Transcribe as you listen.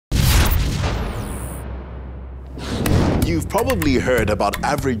You've probably heard about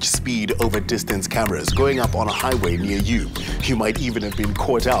average speed over distance cameras going up on a highway near you. You might even have been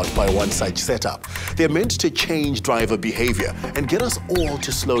caught out by one such setup. They're meant to change driver behavior and get us all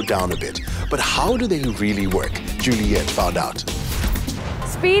to slow down a bit. But how do they really work? Juliet found out.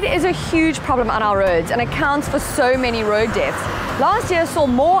 Speed is a huge problem on our roads and accounts for so many road deaths. Last year saw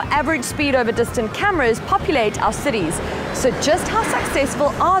more average speed over distance cameras populate our cities. So just how successful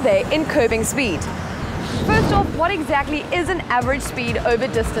are they in curbing speed? First off, what exactly is an average speed over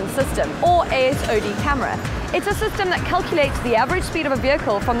distance system, or ASOD camera? It's a system that calculates the average speed of a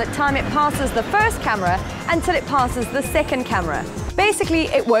vehicle from the time it passes the first camera until it passes the second camera. Basically,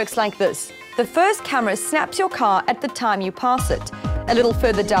 it works like this. The first camera snaps your car at the time you pass it. A little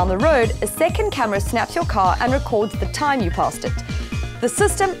further down the road, a second camera snaps your car and records the time you passed it. The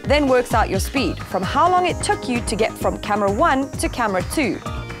system then works out your speed, from how long it took you to get from camera 1 to camera 2.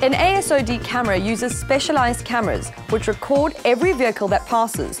 An ASOD camera uses specialized cameras which record every vehicle that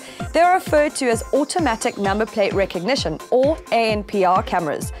passes. They are referred to as automatic number plate recognition, or ANPR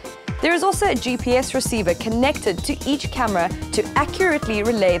cameras. There is also a GPS receiver connected to each camera to accurately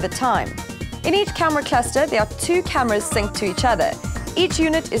relay the time. In each camera cluster, there are 2 cameras synced to each other. Each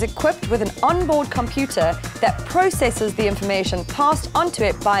unit is equipped with an onboard computer that processes the information passed onto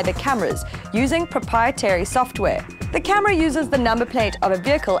it by the cameras using proprietary software. The camera uses the number plate of a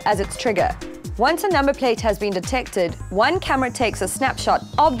vehicle as its trigger. Once a number plate has been detected, one camera takes a snapshot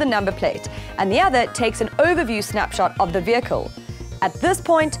of the number plate and the other takes an overview snapshot of the vehicle. At this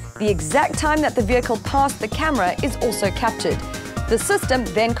point, the exact time that the vehicle passed the camera is also captured. The system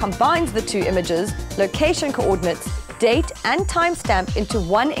then combines the 2 images, location coordinates, date and timestamp into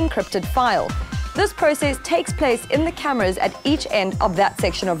one encrypted file. This process takes place in the cameras at each end of that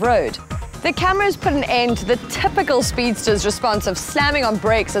section of road. The cameras put an end to the typical speedster's response of slamming on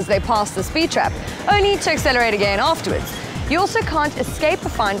brakes as they pass the speed trap, only to accelerate again afterwards. You also can't escape a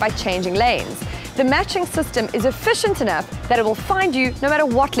fine by changing lanes. The matching system is efficient enough that it will find you no matter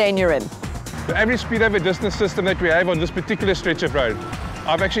what lane you're in. The average speed over distance system that we have on this particular stretch of road,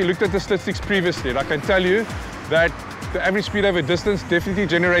 I've actually looked at the statistics previously, and I can tell you that the average speed over distance definitely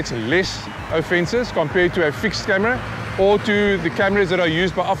generates less offences compared to a fixed camera or to the cameras that are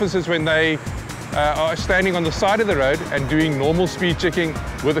used by officers when they are standing on the side of the road and doing normal speed checking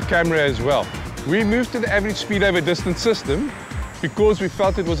with a camera as well. We moved to the average speed over distance system because we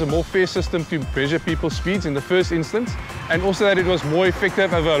felt it was a more fair system to measure people's speeds in the first instance, and also that it was more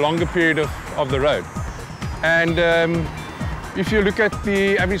effective over a longer period of the road. And if you look at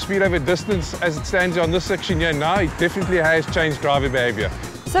the average speed over distance as it stands on this section here now, it definitely has changed driver behaviour.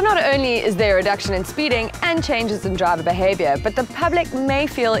 So not only is there a reduction in speeding and changes in driver behaviour, but the public may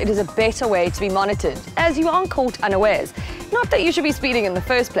feel it is a better way to be monitored, as you aren't caught unawares. Not that you should be speeding in the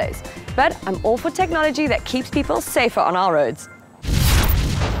first place, but I'm all for technology that keeps people safer on our roads.